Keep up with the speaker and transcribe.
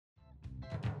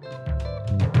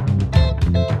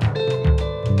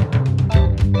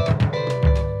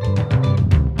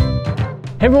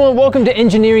Hey everyone, welcome to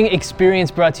Engineering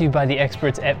Experience, brought to you by the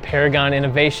experts at Paragon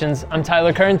Innovations. I'm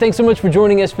Tyler Kern. Thanks so much for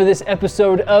joining us for this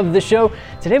episode of the show.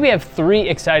 Today we have three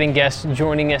exciting guests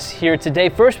joining us here today.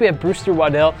 First, we have Brewster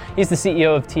Waddell. He's the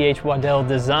CEO of TH Waddell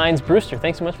Designs. Brewster,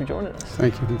 thanks so much for joining us.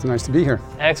 Thank you. It's nice to be here.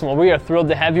 Excellent. Well, we are thrilled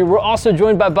to have you. We're also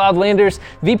joined by Bob Landers,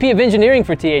 VP of Engineering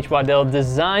for TH Waddell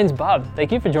Designs. Bob,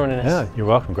 thank you for joining us. Yeah, you're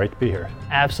welcome. Great to be here.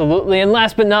 Absolutely. And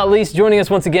last but not least, joining us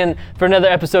once again for another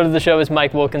episode of the show is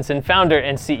Mike Wilkinson, founder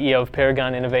and CEO of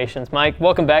Paragon Innovations. Mike,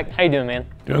 welcome back. How you doing, man?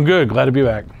 Doing good. Glad to be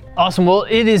back. Awesome. Well,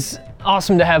 it is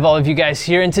awesome to have all of you guys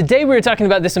here. And today we're talking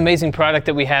about this amazing product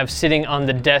that we have sitting on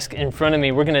the desk in front of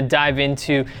me. We're going to dive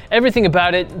into everything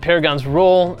about it, Paragon's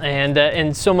role,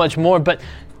 and so much more. But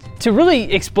to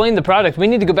really explain the product, we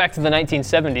need to go back to the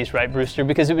 1970s, right, Brewster?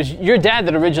 Because it was your dad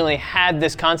that originally had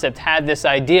this concept, had this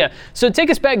idea. So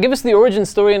take us back, give us the origin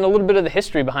story and a little bit of the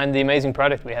history behind the amazing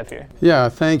product we have here. Yeah,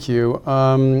 thank you.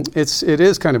 It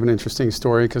is kind of an interesting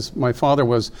story because my father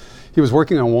was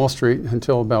working on Wall Street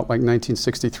until about like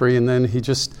 1963, and then he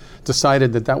just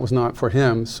decided that was not for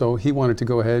him. So he wanted to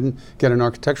go ahead and get an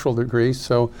architectural degree.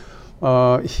 So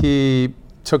he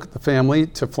took the family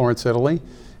to Florence, Italy.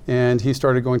 And he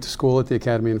started going to school at the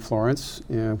Academy in Florence,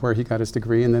 where he got his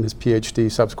degree and then his PhD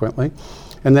subsequently.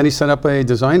 And then he set up a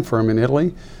design firm in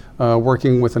Italy,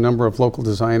 working with a number of local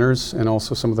designers and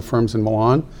also some of the firms in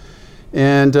Milan.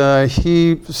 And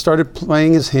he started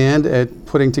playing his hand at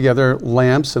putting together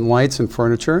lamps and lights and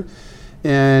furniture.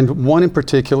 And one in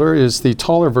particular is the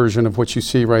taller version of what you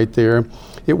see right there.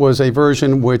 It was a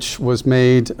version which was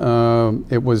made,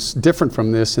 it was different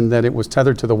from this in that it was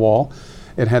tethered to the wall.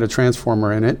 It had a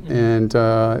transformer in it, and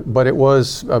but it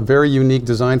was a very unique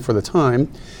design for the time.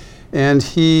 And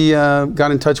he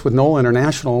got in touch with Knoll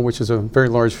International, which is a very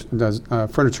large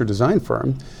furniture design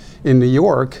firm in New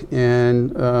York,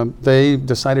 and they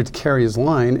decided to carry his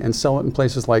line and sell it in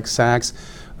places like Saks,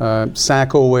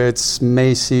 Sakowitz,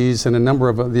 Macy's, and a number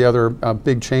of the other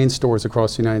big chain stores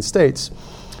across the United States.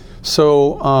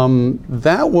 So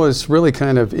that was really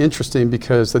kind of interesting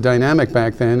because the dynamic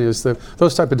back then is that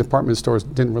those type of department stores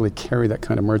didn't really carry that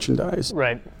kind of merchandise.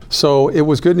 Right. So it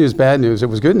was good news, bad news. It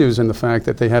was good news in the fact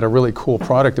that they had a really cool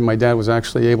product and my dad was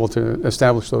actually able to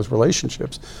establish those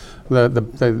relationships.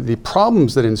 The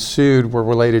problems that ensued were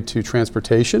related to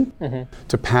transportation,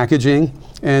 to packaging,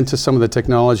 and to some of the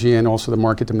technology and also the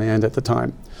market demand at the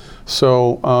time.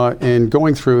 So in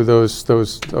going through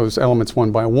those elements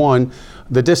one by one,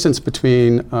 the distance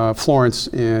between Florence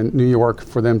and New York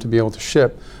for them to be able to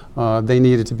ship, they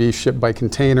needed to be shipped by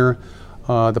container.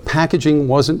 The packaging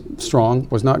wasn't strong,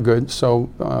 was not good, so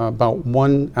about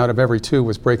 1 out of every 2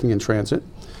 was breaking in transit.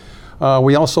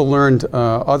 We also learned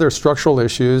other structural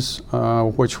issues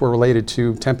which were related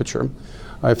to temperature.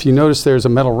 If you notice, there's a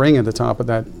metal ring at the top of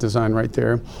that design right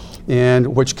there,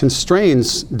 and which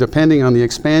constrains, depending on the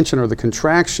expansion or the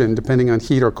contraction, depending on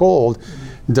heat or cold,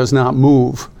 does not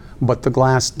move, but the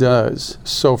glass does.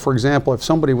 So for example, if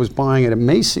somebody was buying it at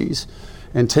Macy's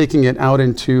and taking it out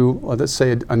into, let's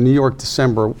say, a New York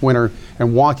December winter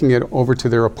and walking it over to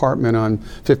their apartment on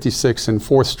 56th and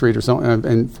 4th Street or something,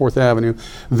 and 4th Avenue,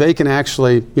 they can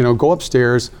actually, go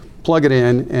upstairs, plug it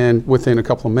in, and within a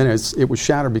couple of minutes, it would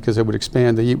shatter because it would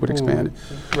expand, the heat would expand.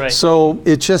 Right. So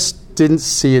it just didn't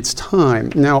see its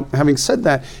time. Now, having said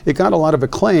that, it got a lot of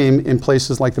acclaim in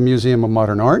places like the Museum of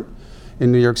Modern Art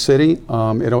in New York City. It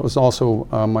was also,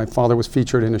 my father was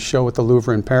featured in a show at the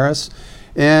Louvre in Paris.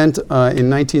 And in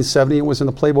 1970, it was in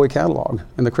the Playboy catalog,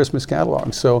 in the Christmas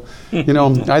catalog. So,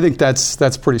 I think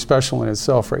that's pretty special in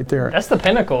itself right there. That's the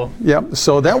pinnacle. Yeah,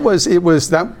 so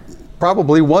that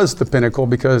probably was the pinnacle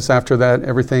because after that,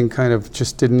 everything kind of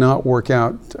just did not work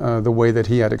out the way that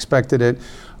he had expected it.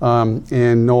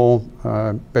 And Knoll,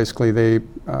 basically, they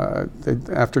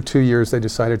after 2 years, they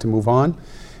decided to move on.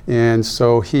 And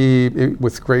so he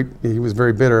was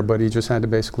very bitter, but he just had to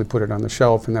basically put it on the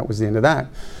shelf, and that was the end of that.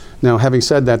 Now, having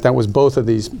said that, that was both of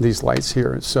these lights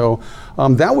here. So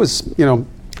that was,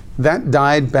 that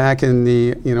died back in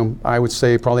the, I would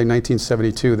say probably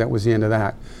 1972. That was the end of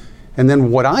that. And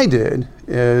then what I did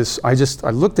is I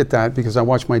looked at that because I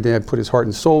watched my dad put his heart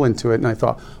and soul into it, and I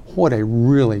thought, what a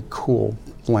really cool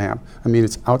lamp. I mean,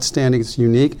 it's outstanding, it's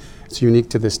unique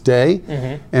to this day.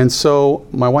 And so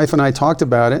my wife and I talked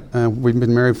about it. We've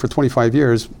been married for 25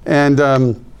 years, and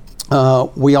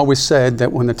we always said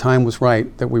that when the time was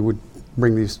right, that we would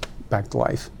bring these back to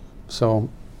life. So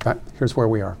here's where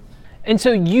we are. And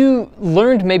so you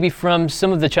learned maybe from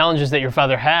some of the challenges that your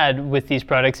father had with these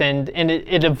products, and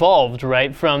it evolved,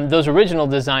 right, from those original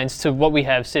designs to what we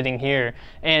have sitting here.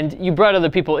 And you brought other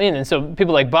people in, and so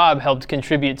people like Bob helped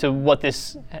contribute to what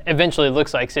this eventually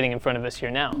looks like sitting in front of us here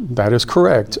now. That is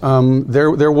correct. I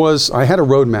had a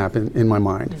roadmap in my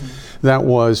mind. That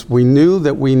was, we knew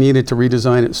that we needed to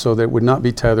redesign it so that it would not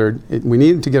be tethered. We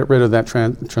needed to get rid of that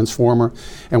transformer,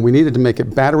 and we needed to make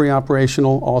it battery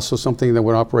operational, also something that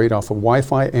would operate off of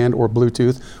Wi-Fi and or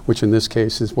Bluetooth, which in this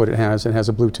case is what it has. It has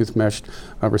a Bluetooth mesh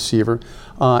receiver.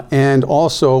 And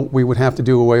also, we would have to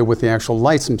do away with the actual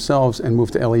lights themselves and move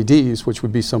to LEDs, which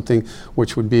would be something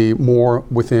which would be more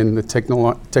within the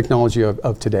technology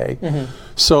of today.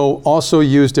 So also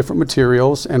use different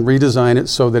materials and redesign it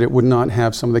so that it would not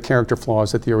have some of the character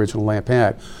flaws that the original lamp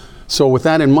had. So with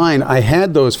that in mind, I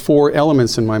had those 4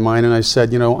 elements in my mind, and I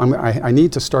said, I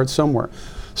need to start somewhere.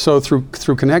 So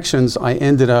through connections, I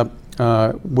ended up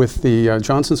with the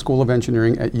Johnson School of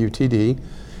Engineering at UTD,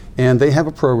 and they have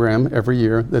a program every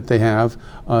year that they have,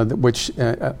 which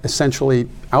essentially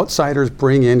outsiders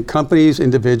bring in, companies,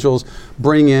 individuals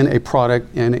bring in a product,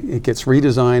 and it gets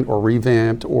redesigned or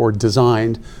revamped or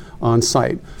designed on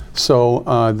site. So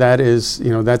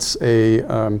that's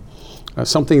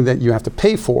something that you have to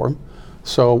pay for.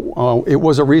 So it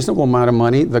was a reasonable amount of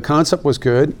money. The concept was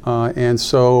good, and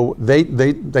so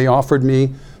they offered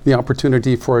me the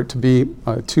opportunity for it to be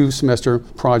a 2-semester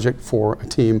project for a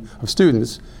team of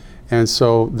students. And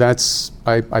so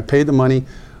I paid the money.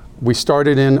 We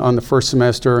started in on the first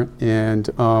semester, and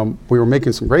we were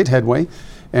making some great headway.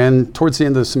 And towards the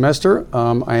end of the semester,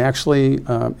 I actually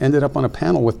ended up on a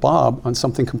panel with Bob on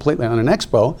something completely, on an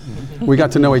expo. We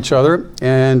got to know each other,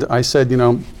 and I said,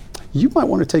 you might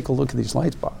want to take a look at these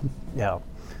lights, Bob. Yeah.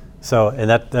 So, and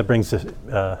that brings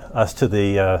us to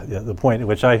the point at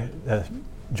which I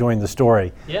joined the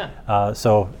story. Yeah.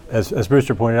 So, as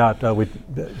Brewster pointed out,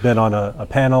 we've been on a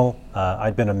panel.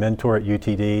 I'd been a mentor at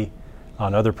UTD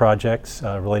on other projects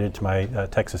related to my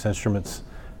Texas Instruments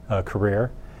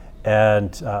career.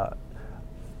 And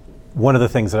one of the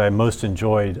things that I most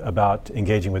enjoyed about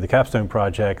engaging with the capstone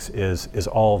projects is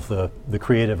all of the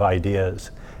creative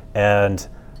ideas. And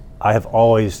I have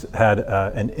always had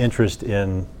an interest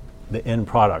in the end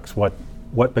products,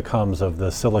 what becomes of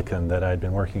the silicon that I'd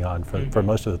been working on for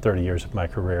most of the 30 years of my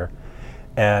career.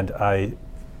 And I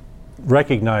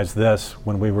recognized this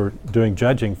when we were doing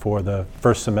judging for the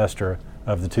first semester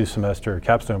of the 2-semester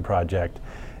capstone project.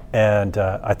 And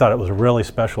I thought it was a really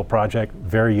special project,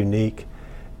 very unique,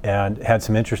 and had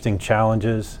some interesting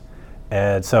challenges.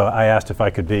 And so I asked if I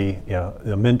could be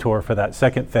the mentor for that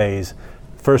second phase.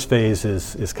 First phase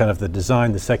is kind of the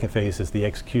design. The second phase is the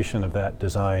execution of that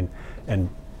design and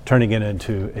turning it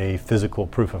into a physical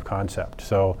proof of concept.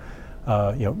 So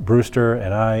Brewster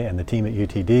and I and the team at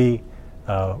UTD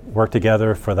worked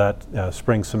together for that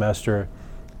spring semester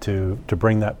to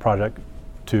bring that project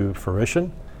to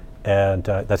fruition. And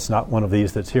that's not one of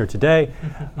these that's here today.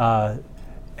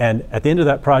 And at the end of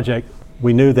that project,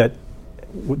 we knew that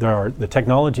the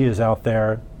technology is out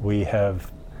there. We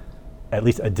have at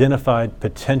least identified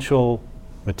potential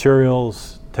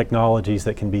materials, technologies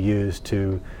that can be used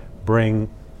to bring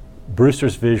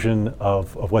Brewster's vision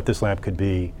of what this lamp could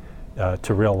be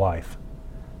to real life.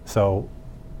 So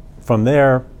from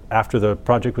there, after the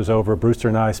project was over, Brewster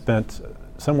and I spent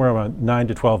somewhere around 9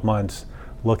 to 12 months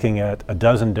looking at a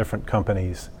dozen different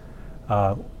companies.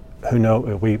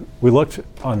 We looked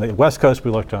on the West Coast,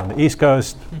 we looked on the East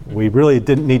Coast. We really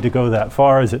didn't need to go that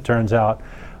far, as it turns out,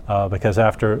 because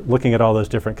after looking at all those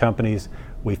different companies,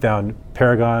 we found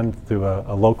Paragon through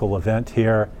a local event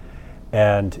here,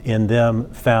 and in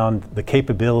them found the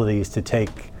capabilities to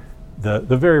take the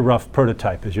very rough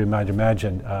prototype, as you might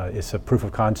imagine. It's a proof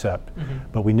of concept,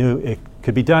 but we knew it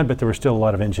could be done, but there were still a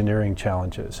lot of engineering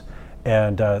challenges.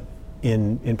 And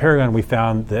in Paragon, we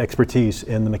found the expertise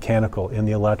in the mechanical, in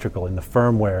the electrical, in the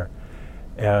firmware,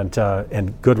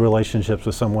 and good relationships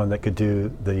with someone that could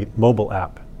do the mobile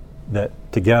app that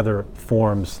together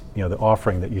forms the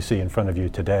offering that you see in front of you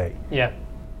today. Yeah.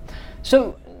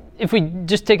 So if we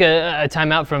just take a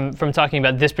time out from talking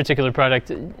about this particular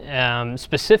product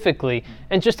specifically,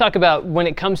 and just talk about when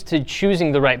it comes to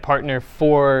choosing the right partner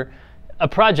for a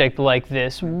project like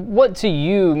this, what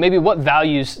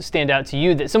values stand out to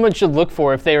you that someone should look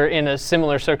for if they are in a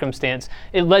similar circumstance?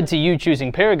 It led to you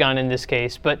choosing Paragon in this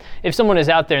case, but if someone is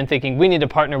out there and thinking, we need to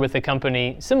partner with a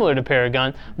company similar to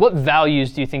Paragon, what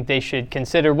values do you think they should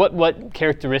consider? What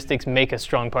characteristics make a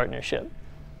strong partnership?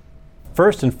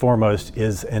 First and foremost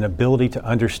is an ability to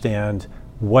understand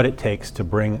what it takes to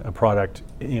bring a product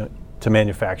to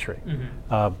manufacturing.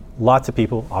 Lots of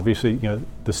people, obviously,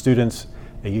 the students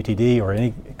at UTD or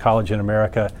any college in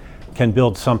America can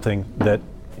build something that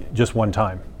just one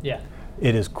time. Yeah.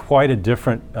 It is quite a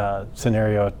different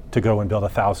scenario to go and build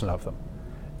 1,000 of them.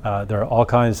 There are all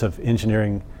kinds of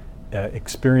engineering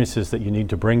experiences that you need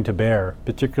to bring to bear,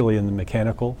 particularly in the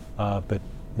mechanical, but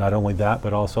not only that,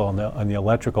 but also on the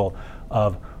electrical,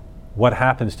 of what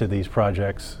happens to these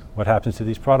projects, what happens to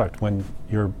these products when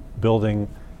you're building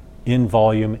in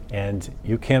volume, and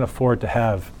you can't afford to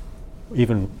have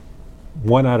even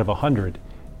 1 out of 100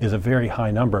 is a very high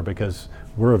number, because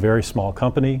we're a very small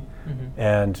company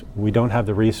and we don't have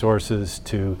the resources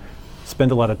to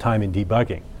spend a lot of time in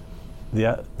debugging.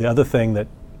 The other thing that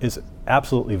is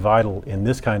absolutely vital in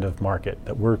this kind of market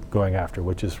that we're going after,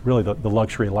 which is really the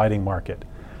luxury lighting market,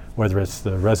 whether it's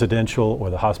the residential or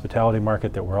the hospitality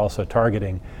market that we're also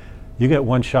targeting, you get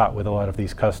one shot with a lot of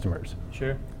these customers.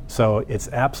 Sure. So it's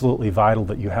absolutely vital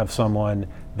that you have someone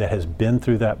that has been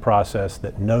through that process,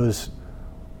 that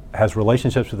has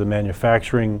relationships with the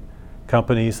manufacturing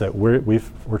companies that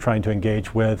we're trying to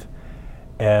engage with,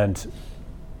 and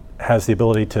has the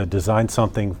ability to design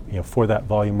something for that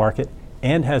volume market,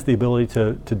 and has the ability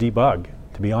to debug,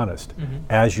 to be honest,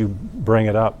 as you bring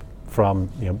it up from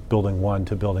building 1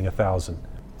 to building 1,000.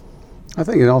 I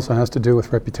think it also has to do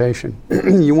with reputation.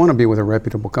 You want to be with a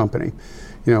reputable company.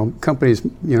 Companies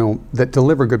that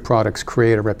deliver good products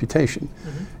create a reputation.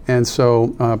 And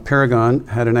so Paragon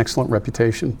had an excellent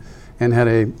reputation and had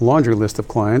a laundry list of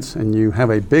clients, and you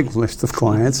have a big list of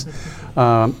clients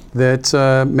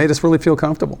that made us really feel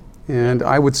comfortable. And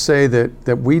I would say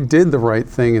that we did the right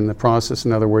thing in the process.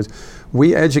 In other words,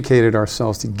 we educated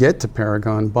ourselves to get to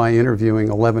Paragon by interviewing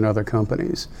 11 other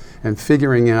companies and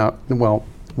figuring out, well,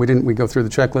 we go through the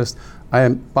checklist.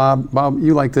 Bob,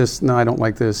 you like this? No, I don't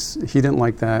like this. He didn't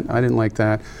like that. I didn't like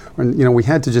that. And, we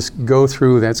had to just go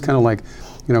through that. It's kind of like,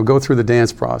 go through the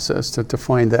dance process to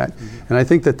find that. And I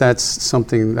think that's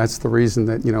the reason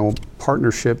that,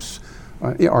 partnerships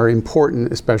are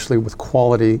important, especially with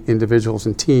quality individuals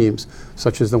and teams,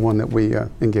 such as the one that we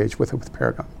engage with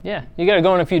Paragon. Yeah, you got to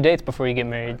go on a few dates before you get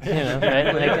married,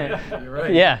 right? You're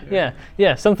right.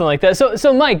 Yeah, something like that.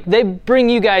 So Mike, they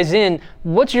bring you guys in.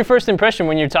 What's your first impression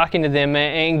when you're talking to them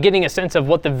and getting a sense of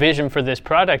what the vision for this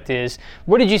product is?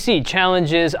 What did you see?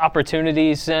 Challenges,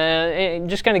 opportunities?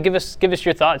 Just kind of give us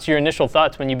your thoughts, your initial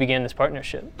thoughts when you began this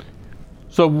partnership.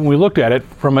 So when we looked at it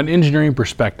from an engineering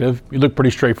perspective, it looked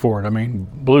pretty straightforward. I mean,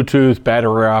 Bluetooth,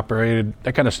 battery operated,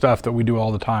 that kind of stuff that we do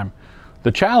all the time.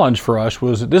 The challenge for us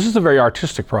was that this is a very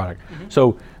artistic product.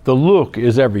 So the look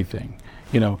is everything.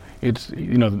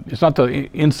 It's not the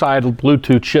inside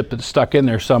Bluetooth chip that's stuck in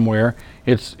there somewhere.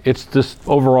 It's this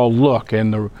overall look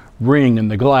and the ring and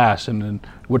the glass and then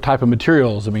what type of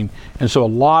materials. And so a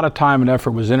lot of time and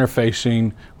effort was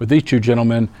interfacing with these two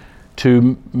gentlemen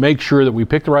to make sure that we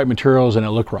picked the right materials and it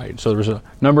looked right. So there's a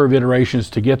number of iterations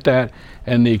to get that,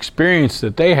 and the experience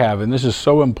that they have, and this is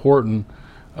so important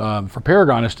for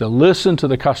Paragon, is to listen to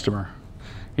the customer.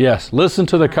 Yes, listen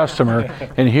to the customer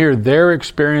and hear their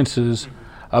experiences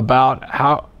about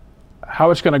how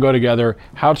it's going to go together,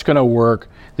 how it's going to work,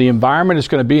 the environment it's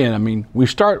going to be in. We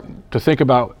start to think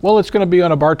about, well, it's going to be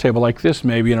on a bar table like this,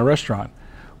 maybe in a restaurant.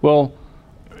 Well,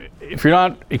 if you're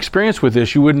not experienced with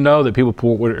this, you wouldn't know that people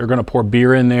are going to pour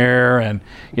beer in there and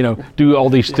do all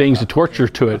these things to torture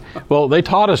to it. Well, they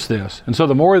taught us this, and so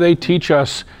the more they teach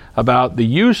us about the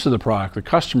use of the product, the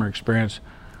customer experience,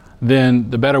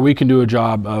 then the better we can do a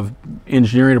job of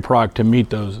engineering a product to meet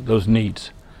those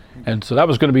needs. And so that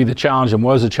was going to be the challenge, and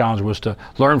was to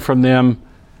learn from them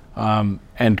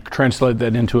and translate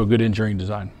that into a good engineering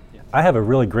design. I have a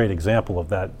really great example of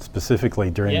that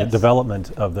specifically during the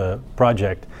development of the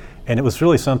project. And it was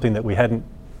really something that we hadn't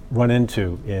run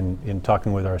into in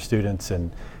talking with our students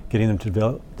and getting them to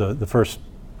develop the first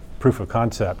proof of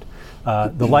concept.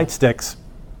 The light sticks,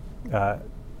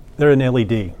 they're an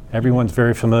LED. Everyone's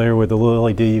very familiar with the little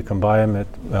LED. You can buy them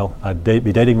I'd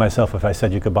be dating myself if I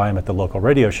said you could buy them at the local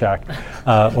Radio Shack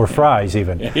or Fry's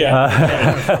even.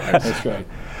 That's right.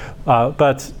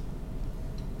 But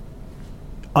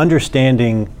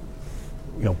understanding,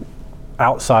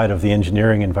 outside of the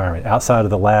engineering environment, outside of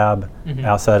the lab,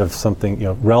 outside of something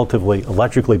relatively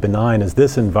electrically benign as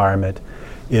this environment,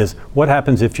 is what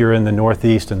happens if you're in the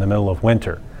Northeast in the middle of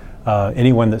winter.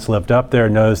 Anyone that's lived up there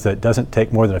knows that it doesn't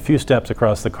take more than a few steps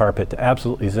across the carpet to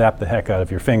absolutely zap the heck out of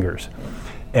your fingers.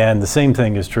 And the same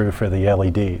thing is true for the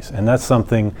LEDs. And that's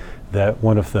something that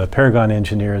one of the Paragon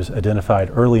engineers identified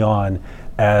early on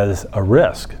as a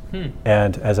risk.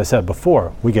 And as I said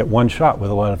before, we get one shot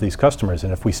with a lot of these customers,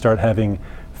 and if we start having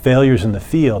failures in the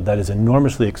field, that is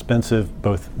enormously expensive,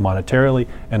 both monetarily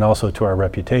and also to our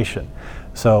reputation.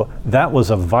 So that was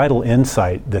a vital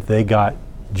insight that they got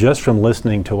just from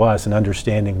listening to us and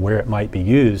understanding where it might be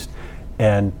used,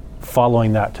 and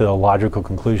following that to a logical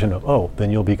conclusion of, oh,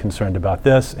 then you'll be concerned about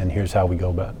this, and here's how we go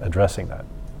about addressing that.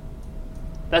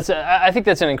 I think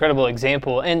that's an incredible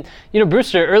example. And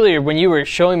Brewster, earlier when you were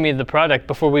showing me the product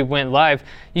before we went live,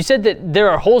 you said that there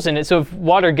are holes in it, so if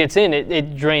water gets in,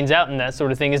 it drains out and that sort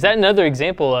of thing. Is that another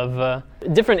example of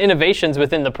different innovations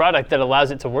within the product that allows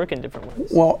it to work in different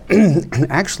ways? Well,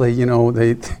 actually,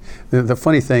 the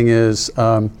funny thing is,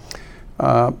 I've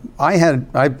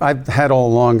had all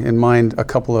along in mind a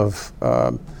couple of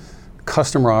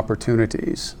customer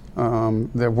opportunities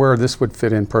where this would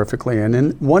fit in perfectly,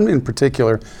 and one in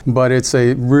particular, but it's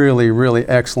a really, really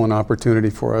excellent opportunity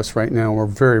for us right now. We're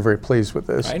very, very pleased with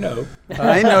this. I know.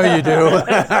 I know you do.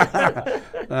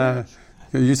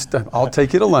 I'll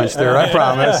take you to lunch there, I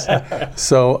promise.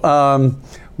 So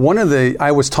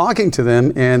I was talking to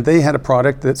them, and they had a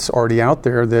product that's already out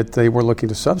there that they were looking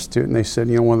to substitute, and they said,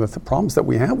 one of the problems that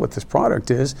we have with this product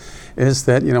is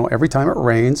that every time it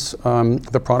rains,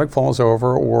 the product falls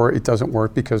over or it doesn't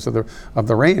work because of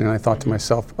the rain. And I thought to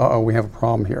myself, we have a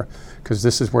problem here, because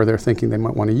this is where they're thinking they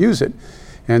might want to use it.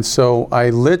 And so I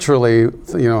literally,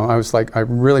 I was like, I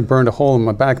really burned a hole in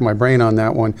the back of my brain on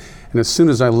that one. And as soon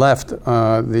as I left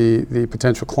the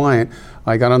potential client,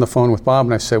 I got on the phone with Bob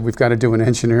and I said, we've got to do an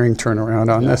engineering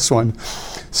turnaround on this one.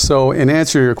 So in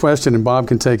answer to your question, and Bob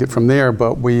can take it from there,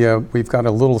 but we've got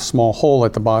a little small hole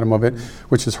at the bottom of it,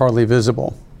 which is hardly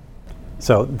visible.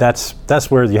 So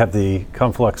that's where you have the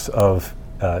conflux of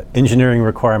engineering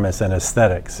requirements and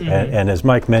aesthetics. Mm-hmm. And as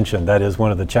Mike mentioned, that is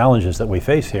one of the challenges that we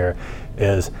face here,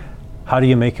 is how do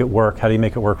you make it work? How do you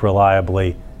make it work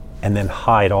reliably? And then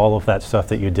hide all of that stuff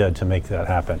that you did to make that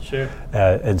happen. Sure.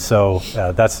 And so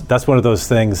that's one of those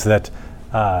things that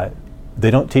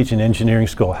they don't teach in engineering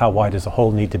school. How wide does a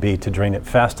hole need to be to drain it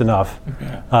fast enough?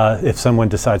 If someone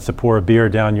decides to pour a beer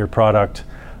down your product,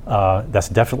 that's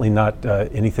definitely not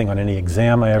anything on any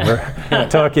exam I ever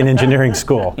took in engineering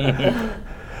school.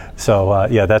 So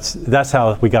that's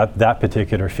how we got that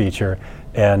particular feature,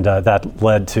 and that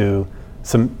led to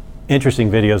some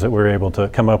interesting videos that we were able to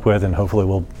come up with, and hopefully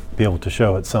we'll be able to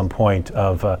show at some point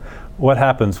of what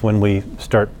happens when we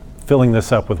start filling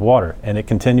this up with water and it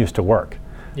continues to work.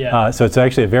 Yeah. So it's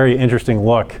actually a very interesting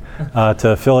look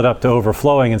to fill it up to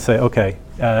overflowing and say, okay,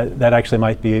 that actually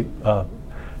might be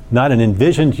not an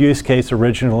envisioned use case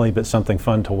originally, but something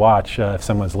fun to watch if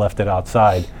someone's left it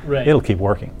outside. Right. It'll keep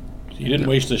working. So you didn't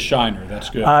waste the shiner, that's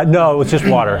good. No, it was just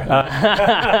water.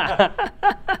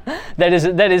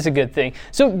 That is a good thing.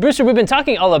 So Brewster, we've been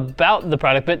talking all about the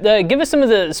product, but give us some of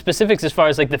the specifics as far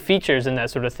as like the features and that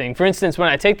sort of thing. For instance, when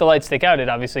I take the light stick out, it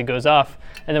obviously goes off,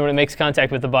 and then when it makes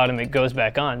contact with the bottom, it goes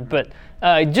back on. But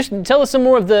just tell us some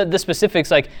more of the specifics,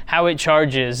 like how it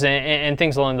charges and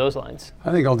things along those lines.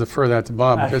 I think I'll defer that to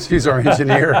Bob because he's our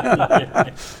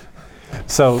engineer.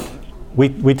 So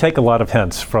we take a lot of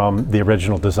hints from the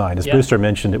original design. As Brewster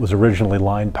mentioned, it was originally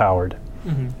line powered,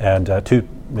 and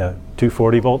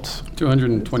 240 volts,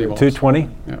 220 volts, 220.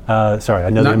 Yeah. Sorry, I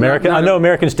know I know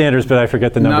American standards, but I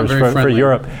forget the numbers for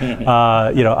Europe.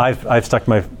 I've stuck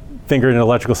my finger in an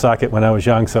electrical socket when I was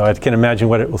young, so I can imagine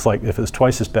what it was like if it was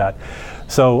twice as bad.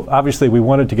 So obviously, we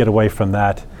wanted to get away from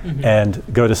that and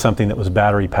go to something that was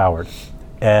battery powered,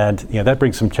 and that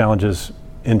brings some challenges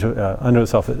under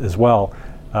itself as well.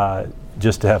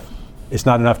 Just to have, it's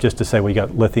not enough just to say we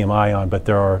got lithium ion, but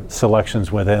there are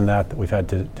selections within that we've had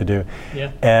to do.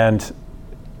 Yeah. And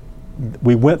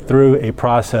we went through a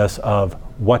process of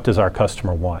what does our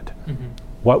customer want?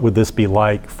 What would this be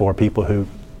like for people who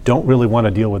don't really want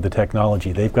to deal with the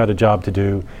technology? They've got a job to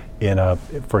do in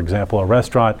for example, a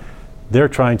restaurant. They're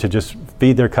trying to just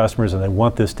feed their customers, and they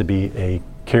want this to be a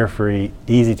carefree,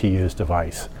 easy to use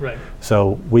device. Right.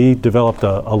 So we developed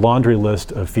a laundry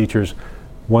list of features,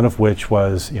 one of which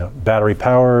was battery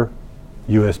power,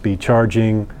 USB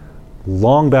charging,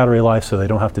 long battery life, so they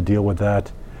don't have to deal with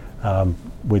that.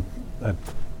 We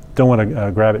don't want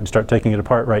to grab it and start taking it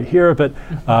apart right here, but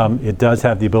it does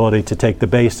have the ability to take the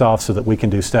base off so that we can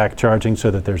do stack charging,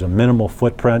 so that there's a minimal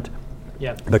footprint.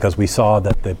 Yeah. Because we saw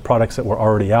that the products that were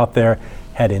already out there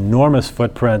had enormous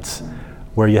footprints,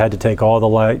 where you had to take all the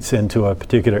lights into a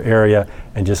particular area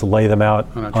and just lay them out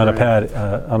on a pad,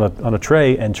 on a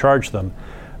tray, and charge them.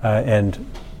 And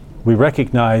we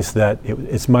recognize that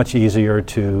it's much easier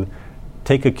to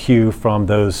take a cue from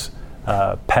those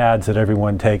pads that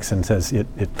everyone takes and says it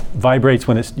vibrates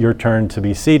when it's your turn to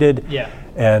be seated. Yeah.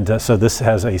 And so this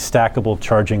has a stackable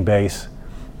charging base.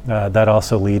 That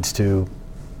also leads to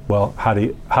well, how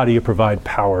do you provide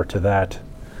power to that?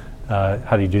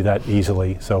 How do you do that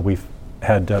easily? So we've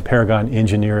had Paragon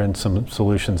engineer in some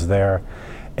solutions there,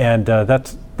 and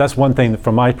that's one thing that,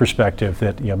 from my perspective,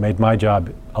 that made my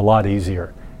job a lot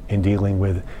easier in dealing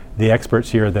with the experts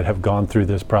here that have gone through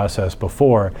this process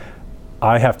before.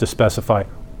 I have to specify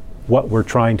what we're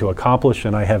trying to accomplish,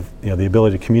 and I have the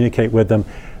ability to communicate with them,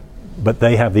 but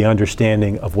they have the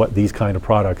understanding of what these kind of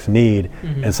products need.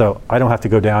 And so I don't have to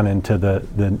go down into the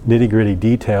nitty-gritty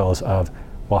details of,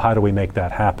 well, how do we make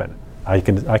that happen? I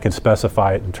can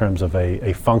specify it in terms of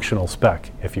a functional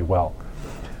spec, if you will.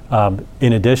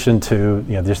 In addition to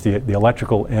just the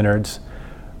electrical innards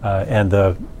and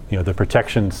the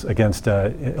protections against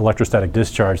electrostatic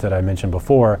discharge that I mentioned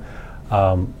before,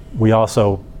 we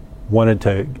also wanted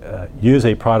to use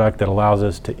a product that allows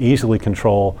us to easily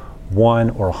control 1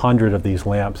 or 100 of these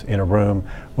lamps in a room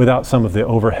without some of the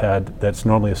overhead that's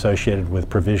normally associated with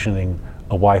provisioning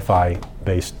a Wi-Fi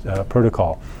based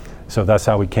protocol. So that's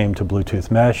how we came to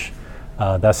Bluetooth mesh.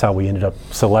 That's how we ended up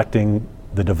selecting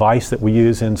the device that we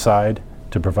use inside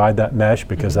to provide that mesh,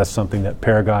 because that's something that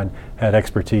Paragon had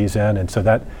expertise in, and so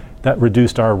that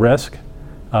reduced our risk.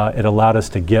 It allowed us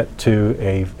to get to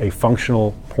a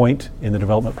functional point in the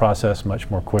development process much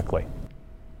more quickly.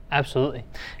 Absolutely.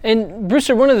 And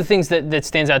Brewster, one of the things that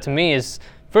stands out to me is,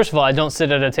 first of all, I don't sit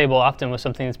at a table often with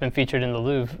something that's been featured in the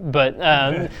Louvre, but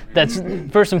that's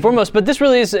first and foremost. But this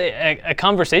really is a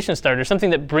conversation starter, something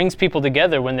that brings people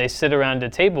together when they sit around a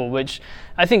table, which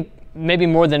I think maybe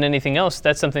more than anything else,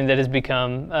 that's something that has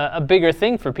become a bigger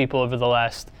thing for people over the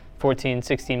last 14,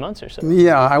 16 months or so.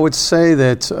 Yeah, I would say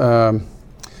that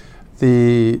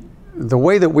the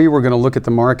way that we were going to look at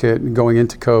the market going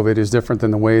into COVID is different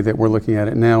than the way that we're looking at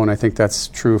it now, and I think that's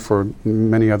true for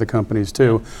many other companies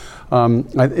too.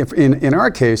 In our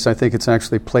case, I think it's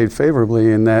actually played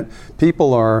favorably in that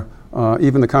people are,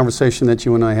 even the conversation that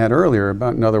you and I had earlier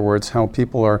about, in other words, how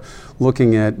people are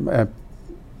looking at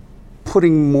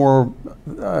putting more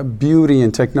beauty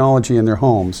and technology in their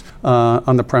homes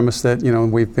on the premise that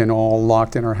we've been all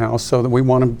locked in our house, so that we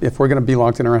want to, if we're going to be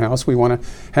locked in our house, we want to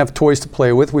have toys to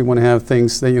play with, we want to have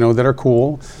things that that are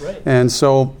cool. Right. And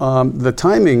so the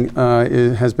timing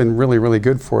has been really, really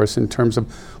good for us in terms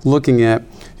of looking at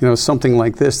something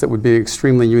like this that would be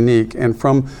extremely unique. And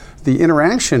from the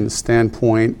interaction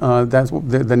standpoint, that's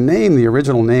the name. The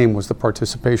original name was the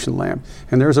participation lamp,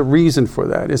 and there's a reason for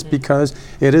that. It's because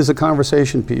it is a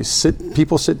conversation piece.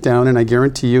 People sit down, and I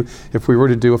guarantee you, if we were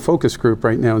to do a focus group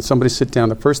right now, and somebody sit down,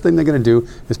 the first thing they're going to do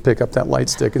is pick up that light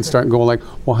stick and start going like,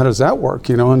 "Well, how does that work?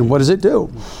 And what does it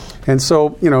do?" And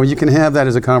so, you can have that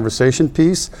as a conversation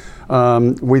piece.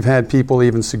 We've had people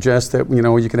even suggest that,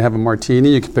 you can have a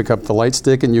martini, you can pick up the light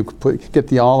stick and you could get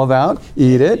the olive out,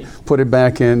 eat it, put it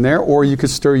back in there, or you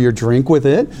could stir your drink with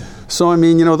it. So, I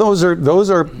mean,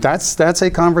 that's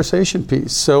a conversation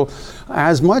piece. So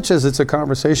as much as it's a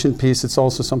conversation piece, it's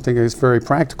also something that's very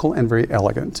practical and very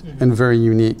elegant and very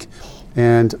unique.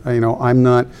 And, I'm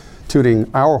not tooting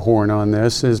our horn on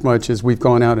this as much as we've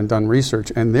gone out and done research,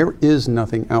 and there is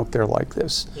nothing out there like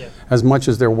this. Yeah. As much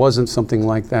as there wasn't something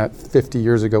like that 50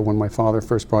 years ago when my father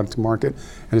first brought it to market.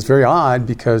 And it's very odd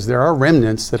because there are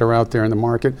remnants that are out there in the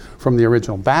market from the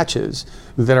original batches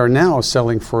that are now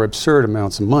selling for absurd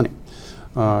amounts of money.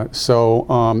 It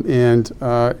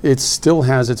still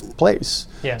has its place.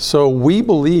 Yeah. So we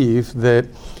believe that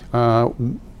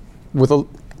with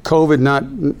COVID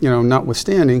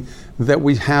notwithstanding, that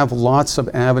we have lots of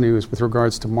avenues with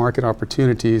regards to market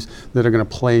opportunities that are going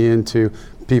to play into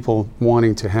people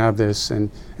wanting to have this and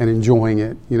enjoying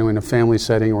it, in a family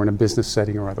setting or in a business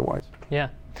setting or otherwise. Yeah.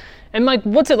 And Mike,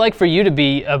 what's it like for you to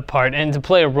be a part and to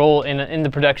play a role in the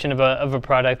production of a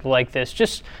product like this?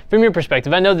 Just from your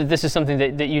perspective, I know that this is something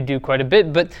that you do quite a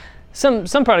bit, but some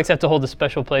products have to hold a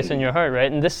special place in your heart,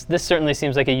 right? And this certainly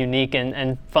seems like a unique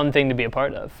and fun thing to be a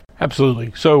part of.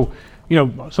 Absolutely. So,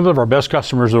 some of our best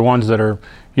customers are the ones that are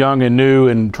young and new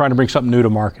and trying to bring something new to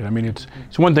market. I mean, it's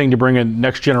one thing to bring a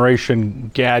next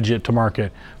generation gadget to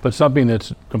market, but something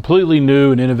that's completely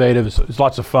new and innovative is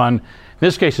lots of fun. In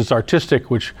this case, it's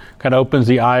artistic, which kind of opens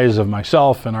the eyes of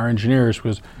myself and our engineers,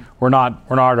 because we're not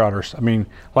art artists. I mean,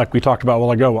 like we talked about a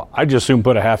while ago, I just soon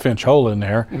put a 1/2-inch hole in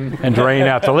there and drain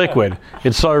out the liquid.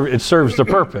 It serves the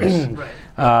purpose.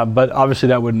 But obviously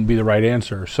that wouldn't be the right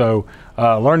answer. So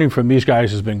learning from these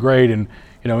guys has been great, and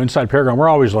inside Paragon we're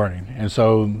always learning, and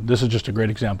so this is just a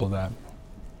great example of that.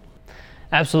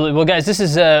 Absolutely. Well, guys, this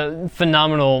is a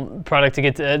phenomenal product to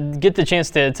get the chance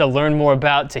to learn more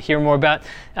about, to hear more about.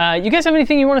 You guys have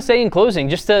anything you want to say in closing,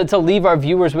 just to leave our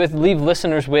viewers with, leave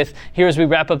listeners with here as we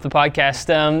wrap up the podcast?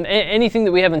 Anything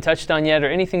that we haven't touched on yet, or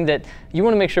anything that you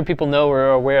want to make sure people know or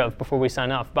are aware of before we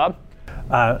sign off? Bob?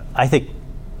 I think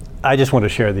I just want to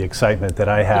share the excitement that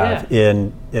I have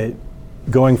in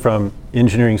going from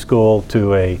engineering school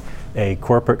to a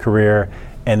corporate career,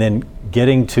 and then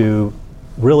getting to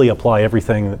really apply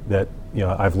everything that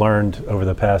I've learned over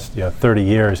the past 30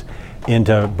 years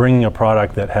into bringing a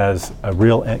product that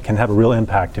can have a real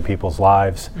impact to people's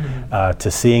lives.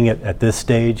 To seeing it at this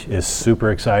stage is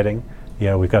super exciting.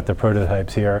 We've got the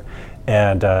prototypes here,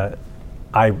 and I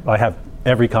have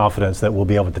every confidence that we'll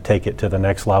be able to take it to the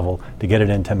next level, to get it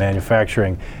into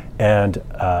manufacturing, and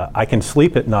I can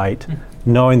sleep at night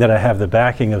knowing that I have the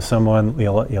backing of someone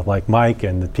like Mike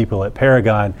and the people at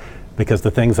Paragon. Because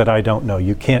the things that I don't know,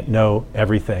 you can't know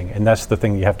everything, and that's the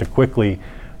thing you have to quickly,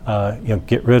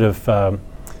 get rid of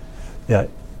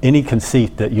any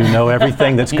conceit that you know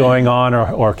everything that's going on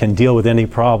or can deal with any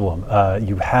problem.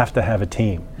 You have to have a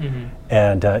team,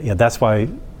 and that's why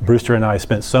Brewster and I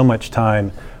spent so much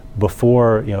time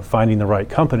before finding the right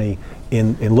company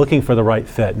in looking for the right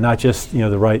fit, not just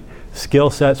the right skill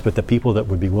sets, but the people that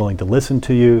would be willing to listen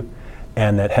to you,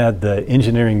 and that had the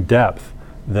engineering depth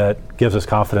that gives us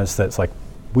confidence that it's like,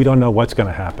 we don't know what's going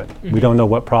to happen. We don't know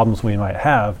what problems we might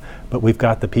have, but we've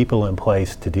got the people in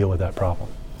place to deal with that problem.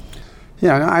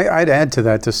 Yeah, and I'd add to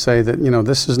that to say that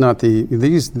this is not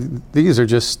these are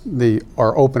just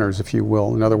our openers, if you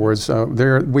will. In other words,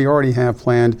 we already have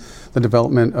planned the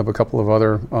development of a couple of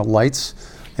other lights.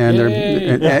 And I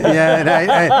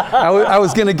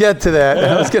was going to get to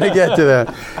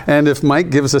that. And if Mike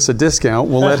gives us a discount,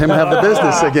 we'll let him have the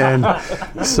business again.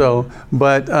 So,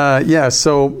 but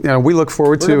we look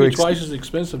forward to. We're going to be twice as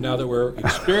expensive now that we're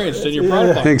experienced in your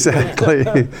product line.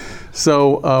 Exactly.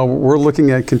 So we're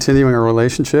looking at continuing our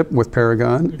relationship with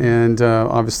Paragon, and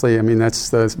obviously, that's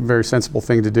the very sensible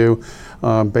thing to do,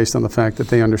 based on the fact that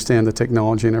they understand the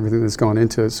technology and everything that's gone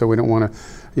into it. So we don't want to,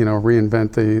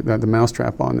 reinvent the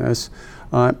mousetrap on this.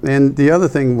 And the other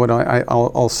thing, what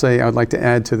I'll say, I'd like to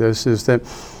add to this is that,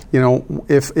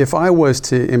 if I was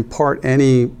to impart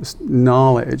any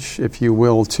knowledge, if you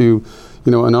will, to,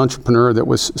 an entrepreneur that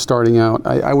was starting out,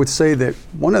 I would say that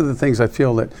one of the things I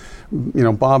feel that,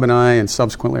 Bob and I, and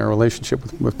subsequently our relationship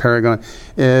with Paragon,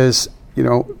 is,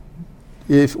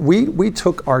 if we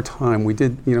took our time, we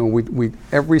did, we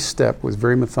every step was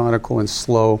very methodical and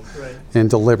slow and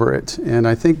deliberate. And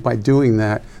I think by doing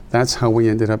that, that's how we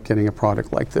ended up getting a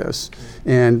product like this.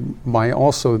 And by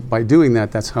doing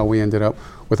that, that's how we ended up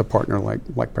with a partner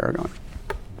like Paragon.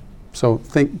 So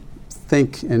think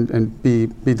and be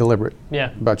deliberate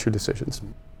about your decisions.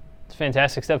 It's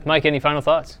fantastic stuff. Mike, any final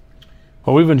thoughts?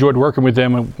 Well, we've enjoyed working with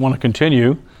them and want to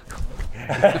continue.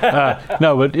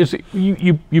 No, but it's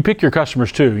you pick your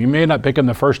customers too. You may not pick them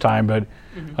the first time, but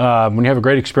when you have a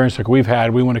great experience like we've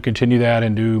had, we want to continue that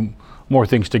and do more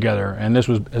things together. And this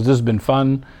has been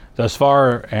fun thus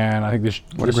far, and I think this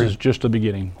is just the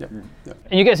beginning. Yep.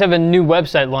 And you guys have a new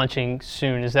website launching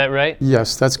soon, is that right?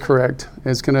 Yes, that's correct.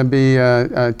 It's going to be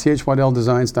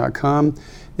thwaddelldesigns.com,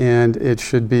 and it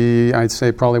should be, I'd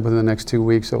say, probably within the next 2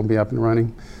 weeks, it'll be up and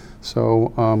running.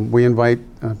 So we invite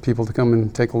people to come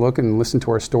and take a look and listen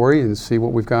to our story and see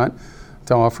what we've got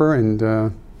to offer,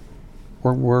 and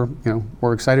we're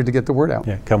excited to get the word out.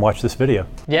 Yeah, come watch this video.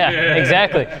 Yeah,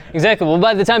 exactly. Well,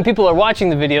 by the time people are watching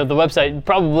the video, the website will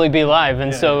probably be live,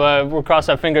 and so we'll cross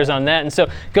our fingers on that. And so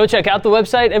go check out the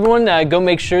website, everyone. Go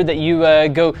make sure that you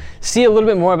go see a little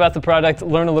bit more about the product,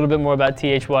 learn a little bit more about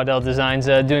T.H. Waddell Designs,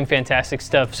 doing fantastic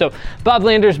stuff. So Bob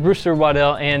Landers, Brewster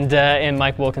Waddell, and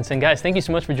Mike Wilkinson. Guys, thank you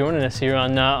so much for joining us here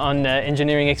on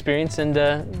Engineering Experience, and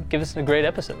give us a great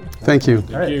episode. Thank you.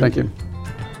 Thank you. Thank you.